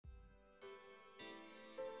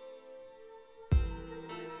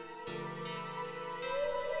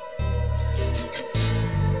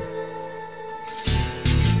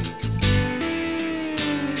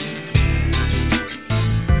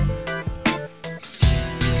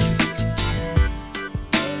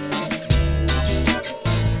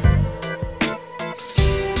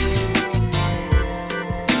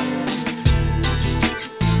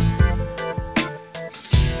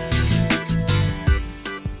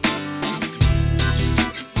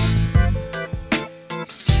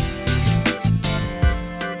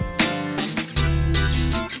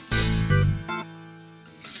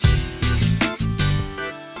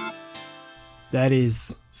That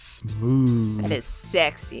is smooth. That is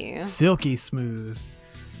sexy. Silky smooth.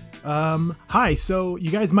 Hi, so you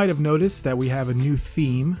guys might have noticed that we have a new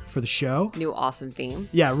theme for the show. New awesome theme.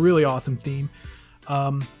 Yeah, really awesome theme.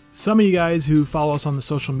 Some of you guys who follow us on the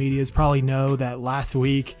social medias probably know that last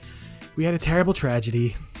week we had a terrible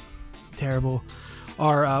tragedy. Terrible.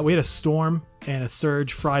 We had a storm and a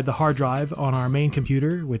surge fried the hard drive on our main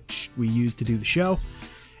computer, which we use to do the show.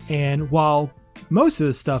 And while most of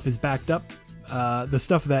the stuff is backed up, the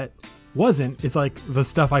stuff that wasn't, it's like the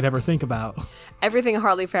stuff I never think about. Everything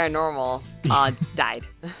Hardly Paranormal died.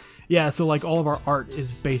 Yeah, so like all of our art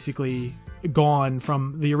is basically gone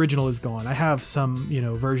from the original is gone. I have some,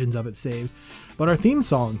 versions of it saved, but our theme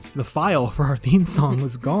song, the file for our theme song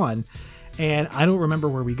was gone. And I don't remember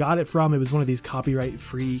where we got it from. It was one of these copyright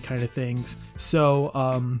free kind of things.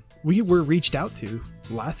 So we were reached out to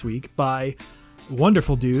last week by a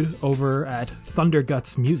wonderful dude over at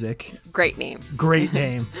Thunderguts Music. Great name. Great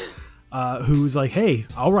name. Who was like, hey,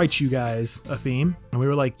 I'll write you guys a theme. And we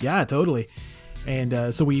were like, yeah, totally.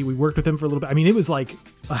 And so we worked with him for a little bit. I mean, it was like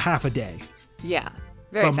a half a day. Yeah,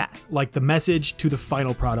 very fast. Like the message to the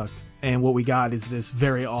final product. And what we got is this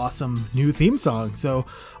very awesome new theme song. So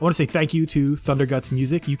I want to say thank you to Thunderguts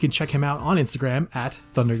Music. You can check him out on Instagram at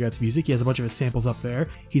Thunderguts Music. He has a bunch of his samples up there.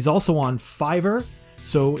 He's also on Fiverr.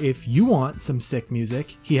 So if you want some sick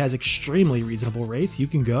music, he has extremely reasonable rates. You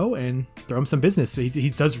can go and throw him some business. He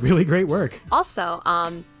does really great work. Also,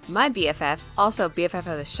 my BFF, also BFF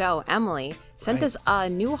of the show, Emily, sent us a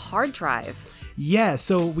new hard drive. Yeah,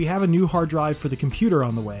 so we have a new hard drive for the computer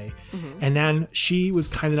on the way. Mm-hmm. And then she was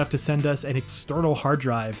kind enough to send us an external hard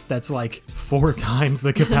drive that's like 4 times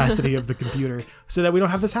the capacity of the computer so that we don't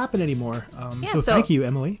have this happen anymore. So thank you,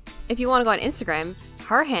 Emily. If you want to go on Instagram,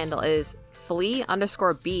 her handle is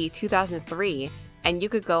Flea_B 2003, and you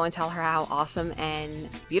could go and tell her how awesome and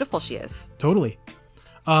beautiful she is. Totally.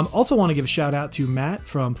 Also want to give a shout out to Matt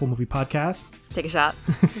from Full Movie Podcast. Take a shot.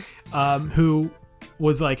 Who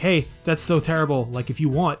was like, hey, that's so terrible. Like, if you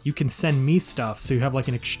want, you can send me stuff so you have like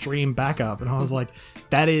an extreme backup. And I was like,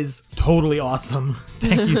 that is totally awesome.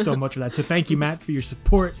 Thank you so much for that. So thank you, Matt, for your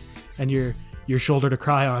support and your shoulder to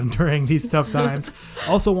cry on during these tough times.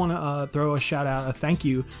 Also want to throw a thank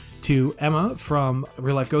you to Emma from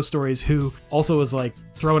Real Life Ghost Stories, who also was like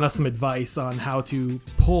throwing us some advice on how to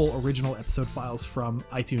pull original episode files from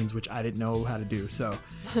iTunes, which I didn't know how to do. So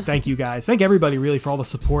thank you guys. Thank everybody really for all the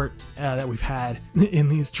support that we've had in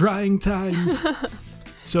these trying times.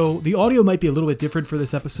 So the audio might be a little bit different for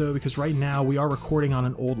this episode because right now we are recording on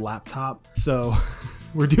an old laptop. So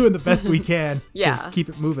we're doing the best we can to keep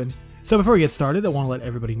it moving. So before we get started, I want to let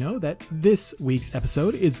everybody know that this week's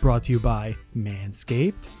episode is brought to you by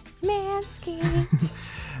Manscaped.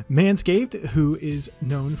 Manscaped, who is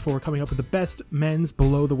known for coming up with the best men's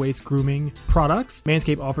below-the-waist grooming products.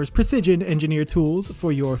 Manscaped offers precision-engineered tools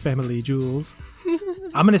for your family jewels.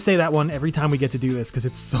 I'm going to say that one every time we get to do this because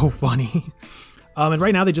it's so funny. And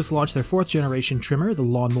right now they just launched their 4th generation trimmer, the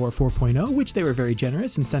Lawnmower 4.0, which they were very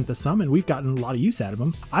generous and sent us some, and we've gotten a lot of use out of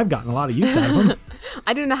them. I've gotten a lot of use out of them.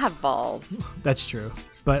 I do not have balls. That's true.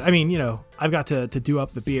 But I mean, I've got to do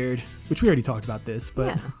up the beard, which we already talked about this,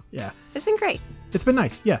 but yeah. It's been great. It's been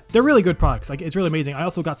nice. Yeah. They're really good products. Like, it's really amazing. I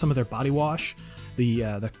also got some of their body wash,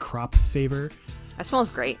 the Crop Saver. That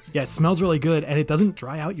smells great. Yeah, it smells really good, and it doesn't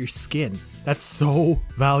dry out your skin. That's so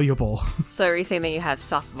valuable. So are you saying that you have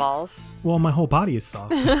soft balls? Well, my whole body is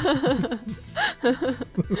soft.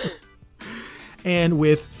 And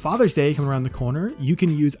with Father's Day coming around the corner, you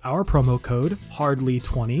can use our promo code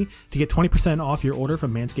HARDLY20 to get 20% off your order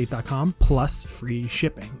from manscaped.com plus free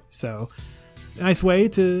shipping. So a nice way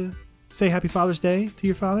to say Happy Father's Day to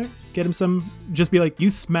your father. Get him some, just be like, you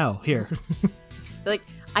smell, here. Like,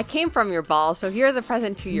 I came from your balls, so here's a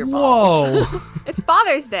present to your balls. Whoa. It's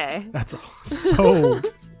Father's Day. That's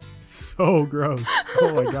so gross.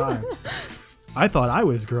 Oh my God. I thought I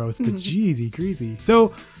was gross, but jeezy greasy.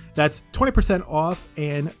 So that's 20% off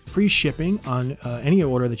and free shipping on any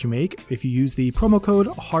order that you make if you use the promo code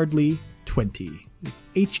HARDLY20. It's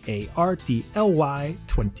HARDLY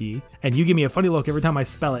 20. And you give me a funny look every time I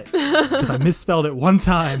spell it because I misspelled it one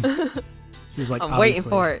time. She's like, I'm waiting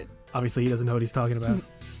for it. Obviously, he doesn't know what he's talking about.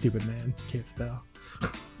 Stupid man. Can't spell.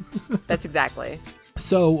 That's exactly.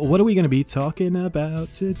 So what are we going to be talking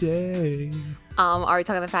about today? Are we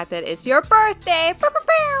talking about the fact that it's your birthday?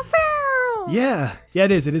 Yeah,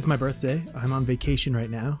 it is. It is my birthday. I'm on vacation right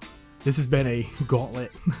now. This has been a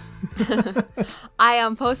gauntlet.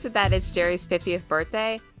 I posted that it's Jerry's 50th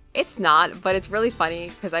birthday. It's not, but it's really funny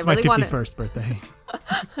because I it's really want my 51st birthday.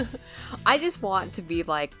 I just want to be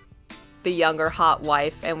like the younger hot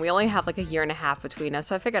wife, and we only have like a year and a half between us,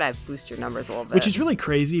 so I figured I'd boost your numbers a little bit. Which is really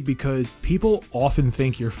crazy because people often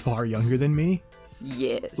think you're far younger than me.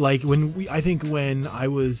 Yes. Like I think when I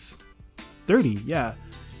was 30, yeah,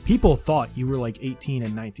 people thought you were like 18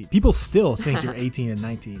 and 19. People still think you're 18 and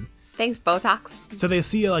 19. Thanks, Botox. So they'll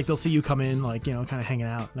see you come in, like, you know, kind of hanging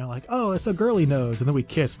out, and they're like, oh, it's a girly nose, and then we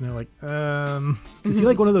kiss, and they're like, is he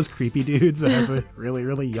like one of those creepy dudes that has a really,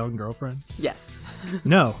 really young girlfriend? Yes.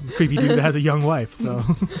 No, creepy dude that has a young wife. So,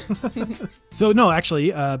 so no,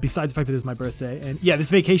 actually, besides the fact that it's my birthday, and yeah, this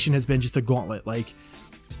vacation has been just a gauntlet. Like,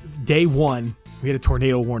 day 1, we had a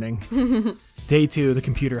tornado warning. Day 2, the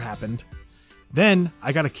computer happened. Then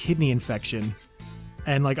I got a kidney infection.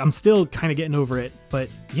 And like I'm still kind of getting over it, but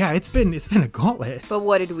yeah, it's been a gauntlet. But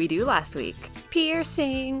what did we do last week?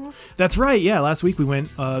 Piercings. That's right. Yeah, last week we went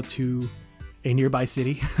to a nearby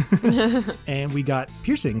city, and we got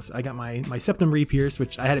piercings. I got my septum re-pierced,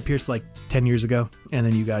 which I had it pierced like 10 years ago, and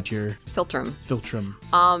then you got your Philtrum. Philtrum.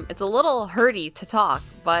 It's a little hurty to talk,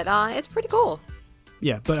 but it's pretty cool.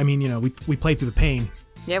 Yeah, but I mean, you know, we play through the pain.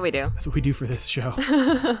 Yeah, we do. That's what we do for this show.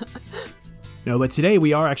 No, but today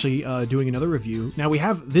we are actually doing another review. Now we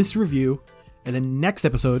have this review, and then next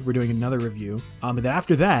episode we're doing another review. But then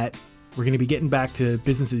after that, we're going to be getting back to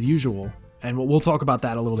business as usual, and we'll talk about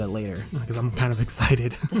that a little bit later because I'm kind of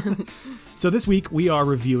excited. So this week we are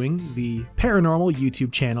reviewing the paranormal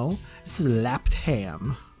YouTube channel Slapped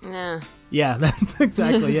Ham. Yeah, that's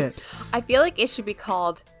exactly it. I feel like it should be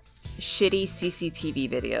called Shitty CCTV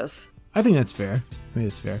Videos. I think that's fair.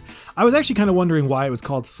 I was actually kind of wondering why it was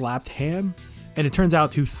called Slapped Ham. And it turns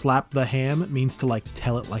out to slap the ham means to like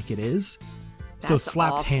tell it like it is. So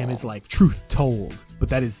slapped awful. ham is like truth told, but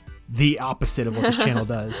that is the opposite of what this channel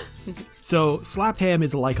does. So slapped ham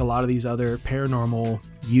is like a lot of these other paranormal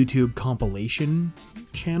YouTube compilation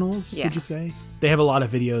channels, would you say? They have a lot of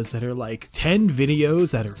videos that are like 10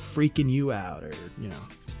 videos that are freaking you out, or, you know,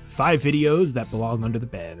 5 videos that belong under the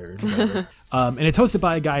bed, or whatever. And it's hosted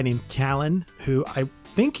by a guy named Callan, who I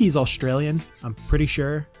think he's Australian. I'm pretty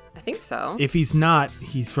sure. I think so. If he's not,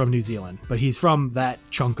 he's from New Zealand, but he's from that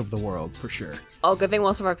chunk of the world for sure. Oh, good thing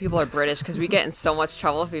most of our people are British, because we get in so much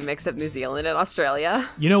trouble if we mix up New Zealand and Australia.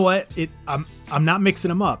 You know what? I'm not mixing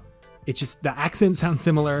them up. It's just the accents sound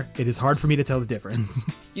similar. It is hard for me to tell the difference.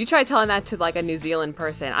 You try telling that to like a New Zealand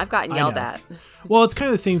person. I've gotten yelled at. Well, it's kind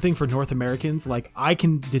of the same thing for North Americans. Like, I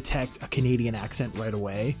can detect a Canadian accent right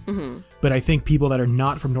away, but I think people that are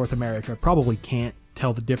not from North America probably can't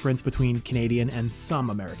tell the difference between Canadian and some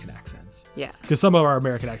American accents. Yeah. Because some of our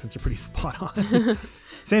American accents are pretty spot on.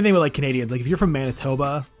 Same thing with like Canadians. Like, if you're from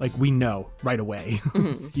Manitoba, like, we know right away.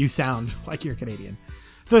 You sound like you're Canadian.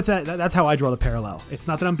 So that's how I draw the parallel. It's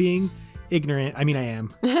not that I'm being ignorant. I mean, I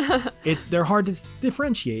am. They're hard to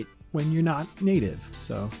differentiate when you're not native.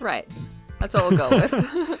 So right. That's what we'll go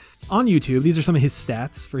with. On YouTube, these are some of his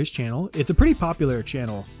stats for his channel. It's a pretty popular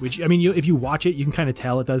channel, which, I mean, if you watch it, you can kind of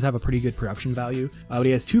tell it does have a pretty good production value. But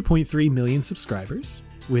he has 2.3 million subscribers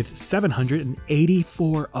with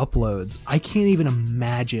 784 uploads. I can't even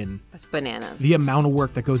imagine. That's bananas. The amount of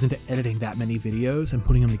work that goes into editing that many videos and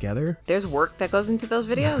putting them together. There's work that goes into those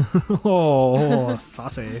videos? Oh,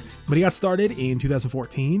 saucy. But he got started in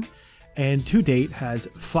 2014. And to date has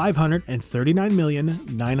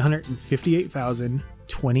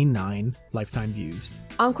 539,958,029 lifetime views.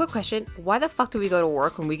 Quick question. Why the fuck do we go to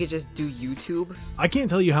work when we could just do YouTube? I can't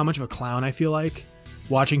tell you how much of a clown I feel like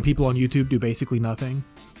watching people on YouTube do basically nothing.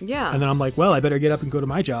 Yeah. And then I'm like, well, I better get up and go to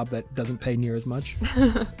my job that doesn't pay near as much.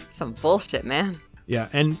 Some bullshit, man. Yeah,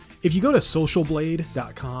 and if you go to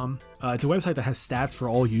socialblade.com, it's a website that has stats for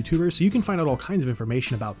all YouTubers, so you can find out all kinds of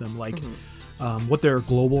information about them, like what their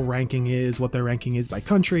global ranking is, what their ranking is by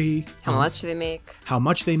country. How much they make. How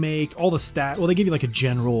much they make, all the stats. Well, they give you like a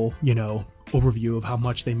general, overview of how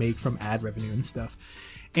much they make from ad revenue and stuff.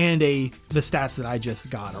 And the stats that I just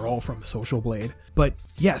got are all from Social Blade. But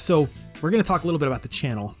yeah, so we're going to talk a little bit about the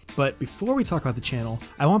channel. But before we talk about the channel,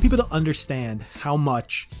 I want people to understand how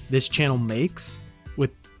much this channel makes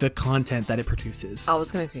with the content that it produces. Oh,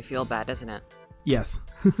 it's going to make me feel bad, isn't it? Yes.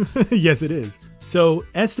 Yes, it is. So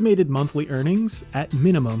estimated monthly earnings at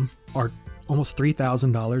minimum are almost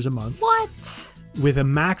 $3,000 a month. What? With a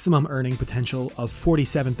maximum earning potential of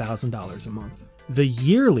 $47,000 a month. The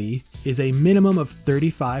yearly is a minimum of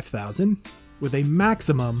 $35,000 with a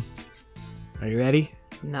maximum, are you ready?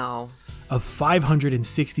 No. Of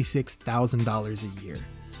 $566,000 a year.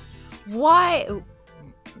 Why?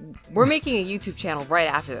 We're making a YouTube channel right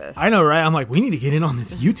after this. I know, right? I'm like, we need to get in on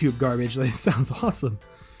this YouTube garbage. This sounds awesome.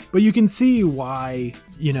 But you can see why,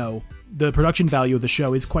 the production value of the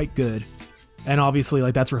show is quite good And obviously,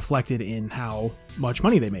 like, that's reflected in how much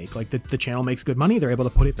money they make. Like, the channel makes good money. They're able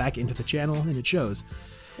to put it back into the channel, and it shows.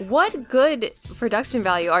 What good production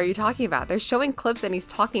value are you talking about? They're showing clips and he's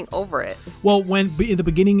talking over it. Well, when in the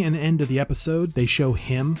beginning and end of the episode, they show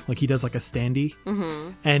him, like, he does, like, a standee.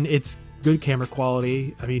 Mm-hmm. And it's good camera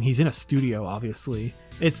quality. I mean, he's in a studio, obviously.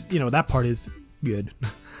 It's, you know, that part is good.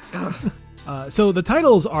 So the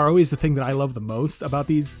titles are always the thing that I love the most about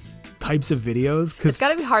these types of videos, because it's got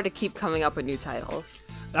to be hard to keep coming up with new titles.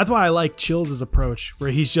 That's why I like Chills' approach, where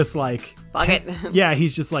he's just like, yeah,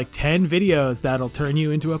 he's just like 10 videos that'll turn you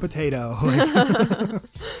into a potato. Like,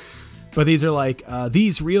 but these are like,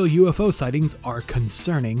 these real UFO sightings are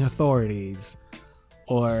concerning authorities,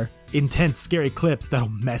 or intense scary clips that'll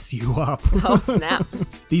mess you up. Oh, snap.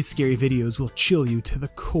 These scary videos will chill you to the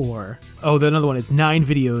core. Oh, the another one is 9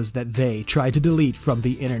 videos that they tried to delete from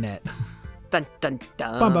the internet. Dun, dun,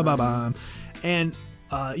 dun. Bum, bum, bum, bum. And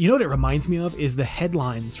you know what it reminds me of is the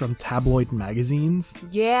headlines from tabloid magazines.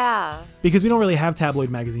 Yeah. Because we don't really have tabloid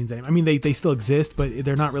magazines anymore. I mean, they still exist, but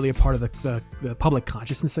they're not really a part of the public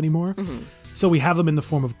consciousness anymore. Mm-hmm. So we have them in the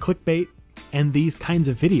form of clickbait and these kinds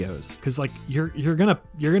of videos. Because like you're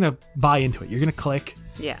gonna buy into it. You're gonna click.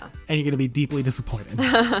 Yeah. And you're gonna be deeply disappointed.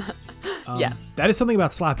 Yes. That is something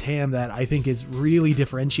about Slapped Ham that I think is really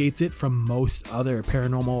differentiates it from most other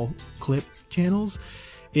paranormal clip channels.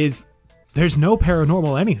 Is there's no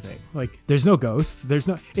paranormal anything. Like, there's no ghosts.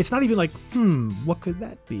 It's not even like, what could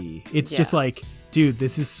that be? It's just like, dude,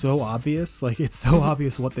 this is so obvious. Like, it's so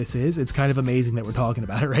obvious what this is. It's kind of amazing that we're talking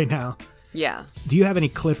about it right now. Yeah. Do you have any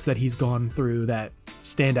clips that he's gone through that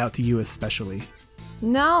stand out to you especially?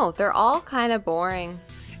 No, they're all kind of boring.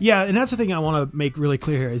 Yeah, and that's the thing I want to make really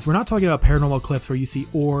clear here is we're not talking about paranormal clips where you see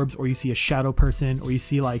orbs or you see a shadow person or you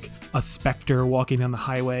see like a specter walking down the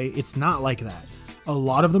highway. It's not like that. A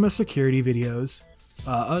lot of them are security videos.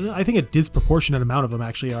 I think a disproportionate amount of them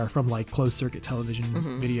actually are from like closed circuit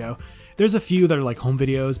television video. There's a few that are like home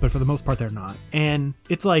videos, but for the most part they're not. And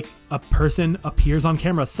it's like a person appears on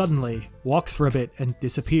camera suddenly, walks for a bit and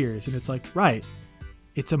disappears. And it's like, right,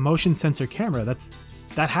 it's a motion sensor camera.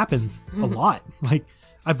 That happens a lot. Like,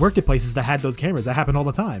 I've worked at places that had those cameras. That happen all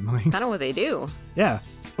the time. Like, I don't know what they do. Yeah.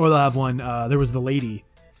 Or they'll have one, there was the lady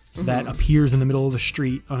that appears in the middle of the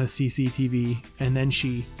street on a CCTV, and then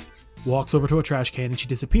she walks over to a trash can and she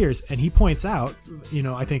disappears. And he points out, you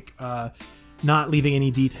know, I think not leaving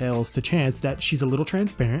any details to chance, that she's a little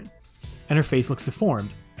transparent and her face looks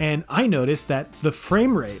deformed. And I noticed that the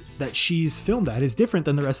frame rate that she's filmed at is different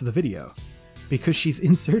than the rest of the video, because she's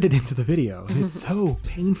inserted into the video and it's so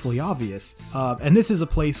painfully obvious. And this is a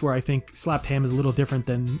place where I think Slapped Ham is a little different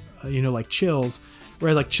than, like Chills,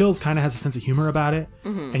 where like Chills kind of has a sense of humor about it.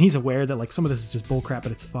 And he's aware that like some of this is just bullcrap,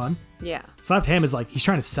 but it's fun. Yeah. Slapped Ham is like, he's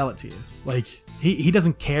trying to sell it to you. Like he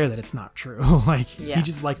doesn't care that it's not true. Like he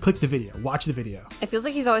just like, click the video, watch the video. It feels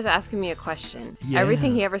like he's always asking me a question. Yeah.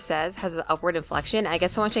 Everything he ever says has an upward inflection. I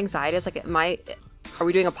get so much anxiety. It's like, are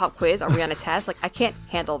we doing a pop quiz? Are we on a test? Like, I can't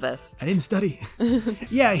handle this. I didn't study.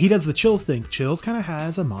 Yeah, he does the Chills thing. Chills kind of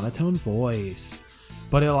has a monotone voice,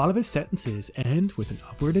 but a lot of his sentences end with an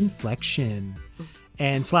upward inflection.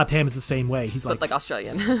 And Slapped Ham is the same way. He's like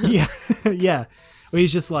Australian. Yeah, yeah. Where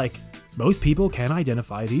he's just like, most people can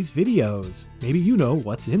identify these videos. Maybe you know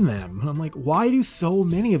what's in them. And I'm like, why do so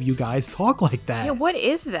many of you guys talk like that? Yeah, what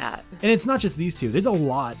is that? And it's not just these two. There's a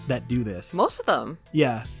lot that do this. Most of them.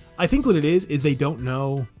 Yeah. I think what it is they don't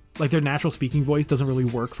know, like their natural speaking voice doesn't really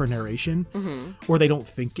work for narration, or they don't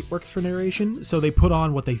think it works for narration. So they put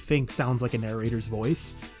on what they think sounds like a narrator's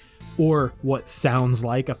voice, or what sounds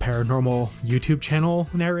like a paranormal YouTube channel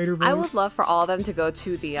narrator voice. I would love for all of them to go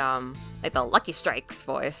to the like the Lucky Strikes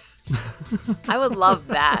voice. I would love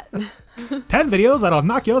that. 10 videos that'll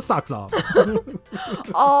knock your socks off.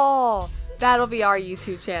 Oh, that'll be our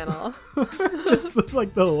YouTube channel. Just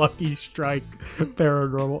like the Lucky Strike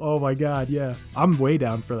paranormal. Oh my god, yeah. I'm way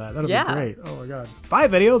down for that. That'll be great. Oh my god.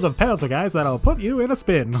 5 videos of poltergeist that'll put you in a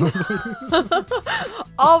spin.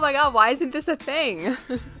 Oh my god, why isn't this a thing?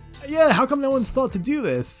 Yeah, how come no one's thought to do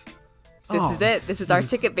this? This is it. This is our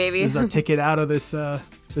ticket, baby. This is our ticket out of this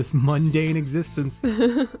this mundane existence.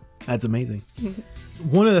 That's amazing.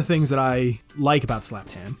 One of the things that I like about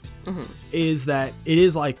Slapped Ham is that it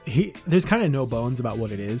is like there's kind of no bones about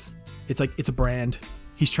what it is. It's like it's a brand.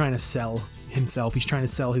 He's trying to sell himself. He's trying to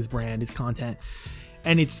sell his brand, his content.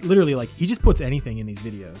 And it's literally like he just puts anything in these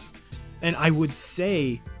videos. And I would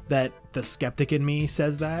say that the skeptic in me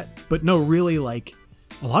says that, but no, really, like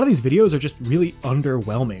a lot of these videos are just really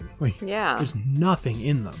underwhelming. Like, there's nothing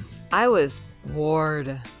in them. I was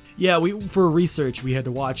bored. Yeah, for research we had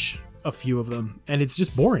to watch a few of them, and it's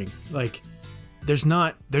just boring. Like there's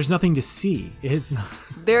nothing to see. It's not.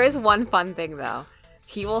 There is one fun thing though.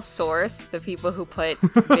 He will source the people who put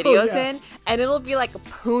videos in, and it'll be like a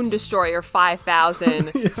Poon Destroyer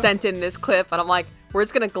 5000 sent in this clip, and I'm like, we're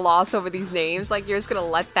just gonna gloss over these names. Like, you're just gonna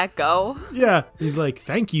let that go? Yeah. He's like,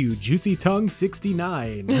 thank you, Juicy Tongue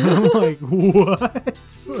 69. And I'm like, what?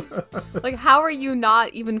 Like, how are you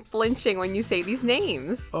not even flinching when you say these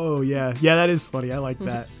names? Oh yeah, that is funny. I like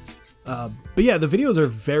that. But yeah, the videos are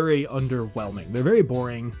very underwhelming. They're very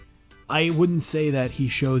boring. I wouldn't say that he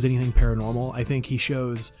shows anything paranormal. I think he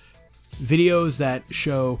shows videos that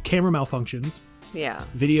show camera malfunctions, Yeah.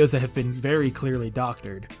 videos that have been very clearly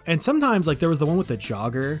doctored, and sometimes, like, there was the one with the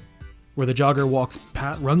jogger, where the jogger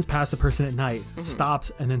runs past a person at night,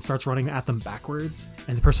 stops, and then starts running at them backwards,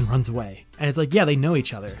 and the person runs away. And it's like, yeah, they know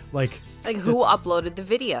each other. Like Who uploaded the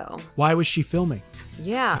video? why was she filming?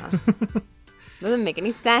 Yeah. Doesn't make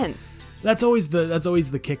any sense. That's always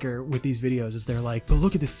the kicker with these videos, is they're like, but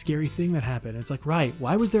look at this scary thing that happened. It's like, right,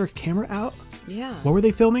 why was there a camera out? Yeah. What were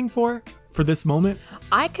they filming for this moment?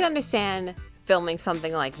 I could understand filming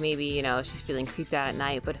something like maybe, she's feeling creeped out at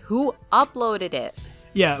night, but who uploaded it?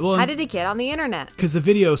 Yeah, well, How did it get on the internet? because the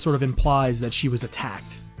video sort of implies that she was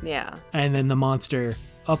attacked, Yeah. and then the monster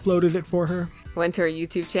uploaded it for her. Went to her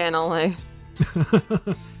YouTube channel, like,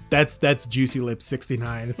 That's Juicy Lips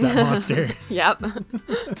 69. It's that monster. yep.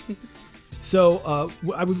 So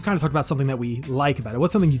we've kind of talked about something that we like about it.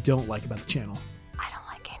 What's something you don't like about the channel? I don't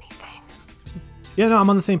like anything. Yeah, no, I'm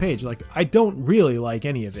on the same page. Like, I don't really like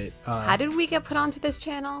any of it. How did we get put onto this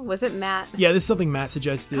channel? Was it Matt? Yeah, this is something Matt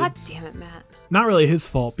suggested. God damn it, Matt. Not really his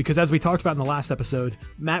fault, because as we talked about in the last episode,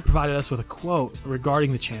 Matt provided us with a quote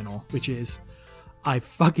regarding the channel, which is, "I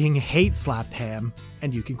fucking hate slapped ham,"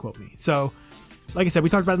 and you can quote me. So, like I said, we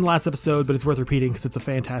talked about it in the last episode, but it's worth repeating because it's a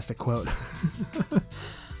fantastic quote.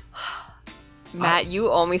 Matt, you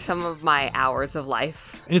owe me some of my hours of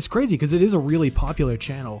life. And it's crazy because it is a really popular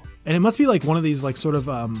channel. And it must be like one of these like sort of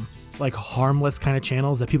like harmless kind of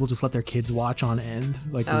channels that people just let their kids watch on end,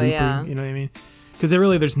 like looping, yeah. you know what I mean? Because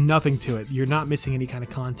there's nothing to it. You're not missing any kind of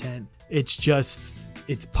content. It's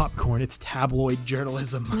popcorn. It's tabloid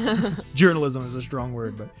journalism. Journalism is a strong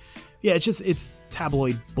word, but yeah, it's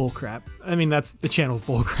tabloid bullcrap. I mean, that's the channel's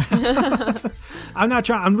bullcrap.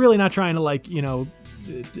 I'm really not trying to like,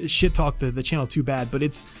 shit talk the channel too bad, but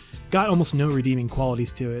it's got almost no redeeming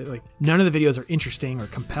qualities to it. Like, none of the videos are interesting or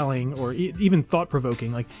compelling or even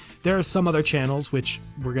thought-provoking. Like, there are some other channels, which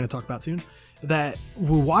we're going to talk about soon, that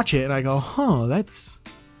will watch it and I go,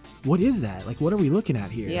 what is that? Like, what are we looking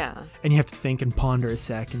at here? Yeah. And you have to think and ponder a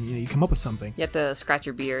sec, and you come up with something. You have to scratch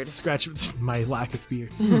your beard. Scratch my lack of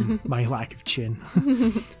beard, my lack of chin.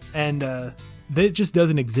 And that just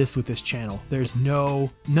doesn't exist with this channel. There's none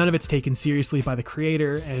of it's taken seriously by the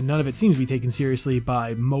creator, and none of it seems to be taken seriously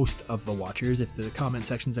by most of the watchers, if the comment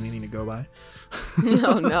section's anything to go by.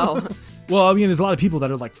 Oh, no. Well, I mean, there's a lot of people that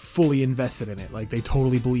are like fully invested in it. Like, they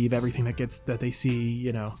totally believe everything that they see,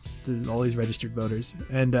 all these registered voters.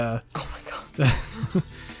 And Oh, my God.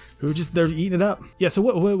 they're eating it up. Yeah, so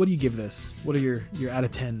what do you give this? What are your out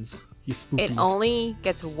of 10s? You spookies. It only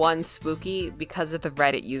gets one spooky because of the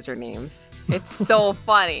Reddit usernames. It's so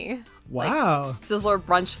funny. Wow. Like, Sizzler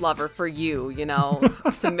Brunch Lover for you,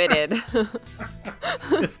 submitted.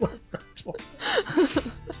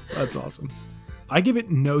 That's awesome. I give it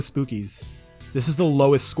no spookies. This is the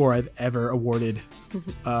lowest score I've ever awarded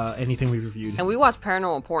anything we reviewed. And we watch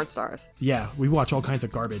Paranormal Porn Stars. Yeah, we watch all kinds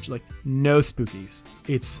of garbage. Like, no spookies.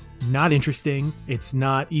 It's not interesting. It's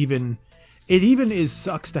not even... It even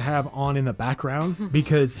sucks to have on in the background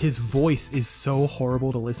because his voice is so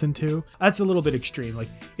horrible to listen to. That's a little bit extreme. Like,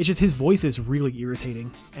 it's just his voice is really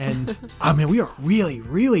irritating. And, I mean, we are really,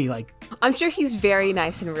 really like... I'm sure he's very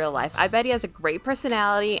nice in real life. I bet he has a great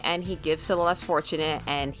personality, and he gives to the less fortunate,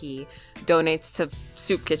 and he donates to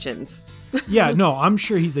soup kitchens. Yeah, no, I'm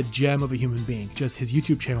sure he's a gem of a human being. Just his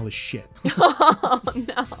YouTube channel is shit. Oh,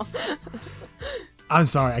 no. I'm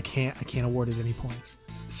sorry, I can't award it any points.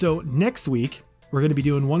 So next week, we're going to be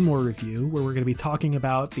doing one more review where we're going to be talking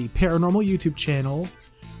about the paranormal YouTube channel,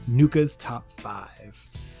 Nuka's Top 5.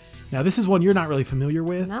 Now, this is one you're not really familiar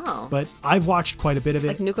with. No. But I've watched quite a bit of it.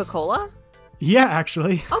 Like Nuka-Cola? Yeah,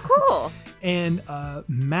 actually. Oh, cool. And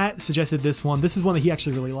Matt suggested this one. This is one that he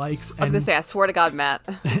actually really likes. I was going to say, I swear to God, Matt.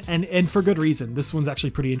 And for good reason. This one's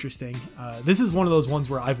actually pretty interesting. This is one of those ones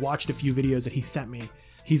where I've watched a few videos that he sent me.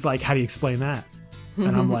 He's like, how do you explain that?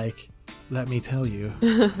 And I'm like... Let me tell you.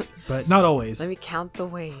 But not always. Let me count the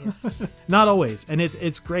ways. Not always. And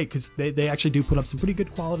it's great because they actually do put up some pretty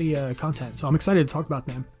good quality content. So I'm excited to talk about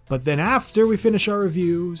them. But then after we finish our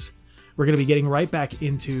reviews, we're going to be getting right back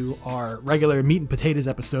into our regular meat and potatoes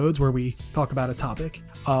episodes where we talk about a topic.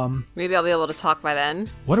 Maybe I'll be able to talk by then.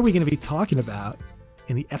 What are we going to be talking about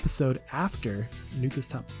in the episode after Nuka's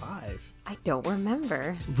Top 5? I don't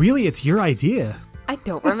remember. Really, it's your idea. I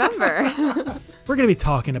don't remember. We're going to be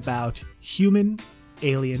talking about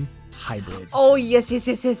human-alien hybrids. Oh,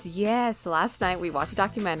 yes. Last night we watched a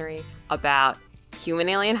documentary about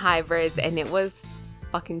human-alien hybrids, and it was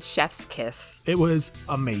fucking chef's kiss. It was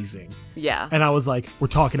amazing. Yeah. And I was like, we're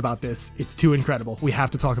talking about this. It's too incredible. We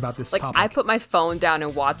have to talk about this like, topic. I put my phone down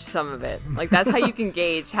and watched some of it. Like, that's how you can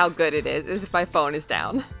gauge how good it is if my phone is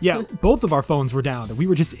down. Yeah, both of our phones were down. We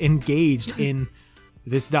were just engaged in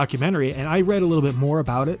this documentary, and I read a little bit more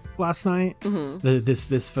about it last night.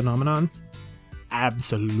 This phenomenon.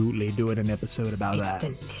 Absolutely doing an episode about that.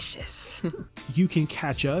 It's delicious. You can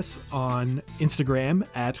catch us on Instagram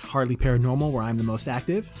at Harley Paranormal, where I'm the most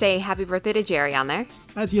active. Say happy birthday to Jerry on there.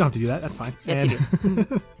 You don't have to do that. That's fine. Yes, you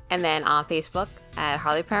do. And then on Facebook at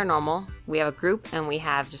Harley Paranormal, we have a group and we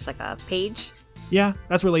have just like a page. Yeah,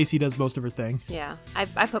 that's where Lacey does most of her thing. Yeah, I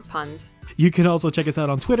put puns. You can also check us out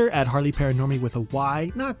on Twitter at Harley Paranormal with a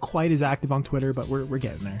Y. Not quite as active on Twitter, but we're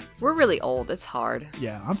getting there. We're really old. It's hard.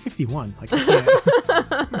 Yeah, I'm 51. Like, I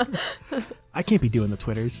can't. I can't be doing the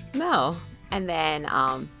Twitters. No. And then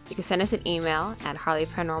you can send us an email at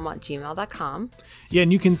harleyparanormal@gmail.com. Yeah,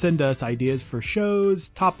 and you can send us ideas for shows,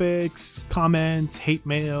 topics, comments, hate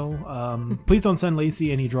mail. Please don't send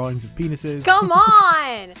Lacey any drawings of penises. Come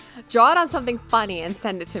on! Draw it on something funny and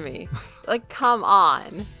send it to me. Like, come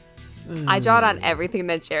on. I draw it on everything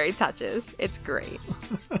that Jerry touches. It's great.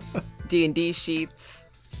 D&D sheets.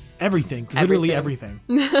 Everything. Literally everything.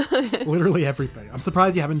 Literally everything. I'm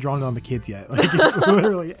surprised you haven't drawn it on the kids yet. Like, it's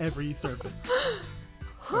literally every surface.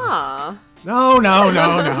 Huh.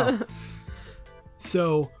 No.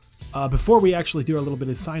 So, before we actually do our little bit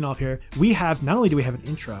of sign off here, we have, not only do we have an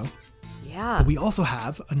intro, Yeah. but we also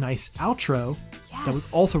have a nice outro Yes. that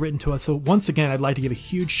was also written to us. So once again, I'd like to give a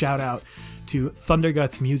huge shout out to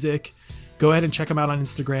Thunderguts Music. Go ahead and check them out on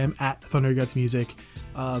Instagram at Thunderguts Music.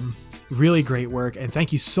 Really great work. And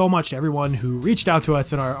thank you so much to everyone who reached out to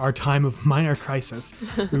us in our time of minor crisis.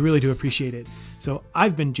 We really do appreciate it. So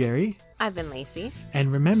I've been Jerry. I've been Lacey.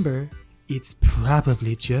 And remember, it's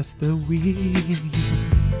probably just the wind.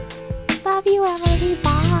 Love you, Emily.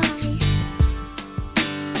 Bye.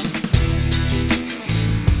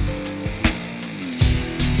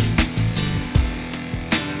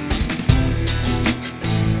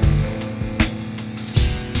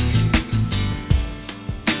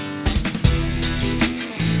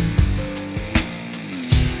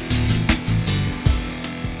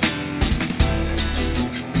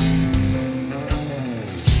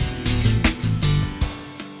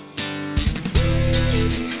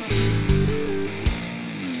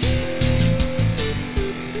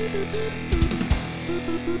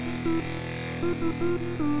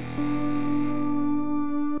 Thank you.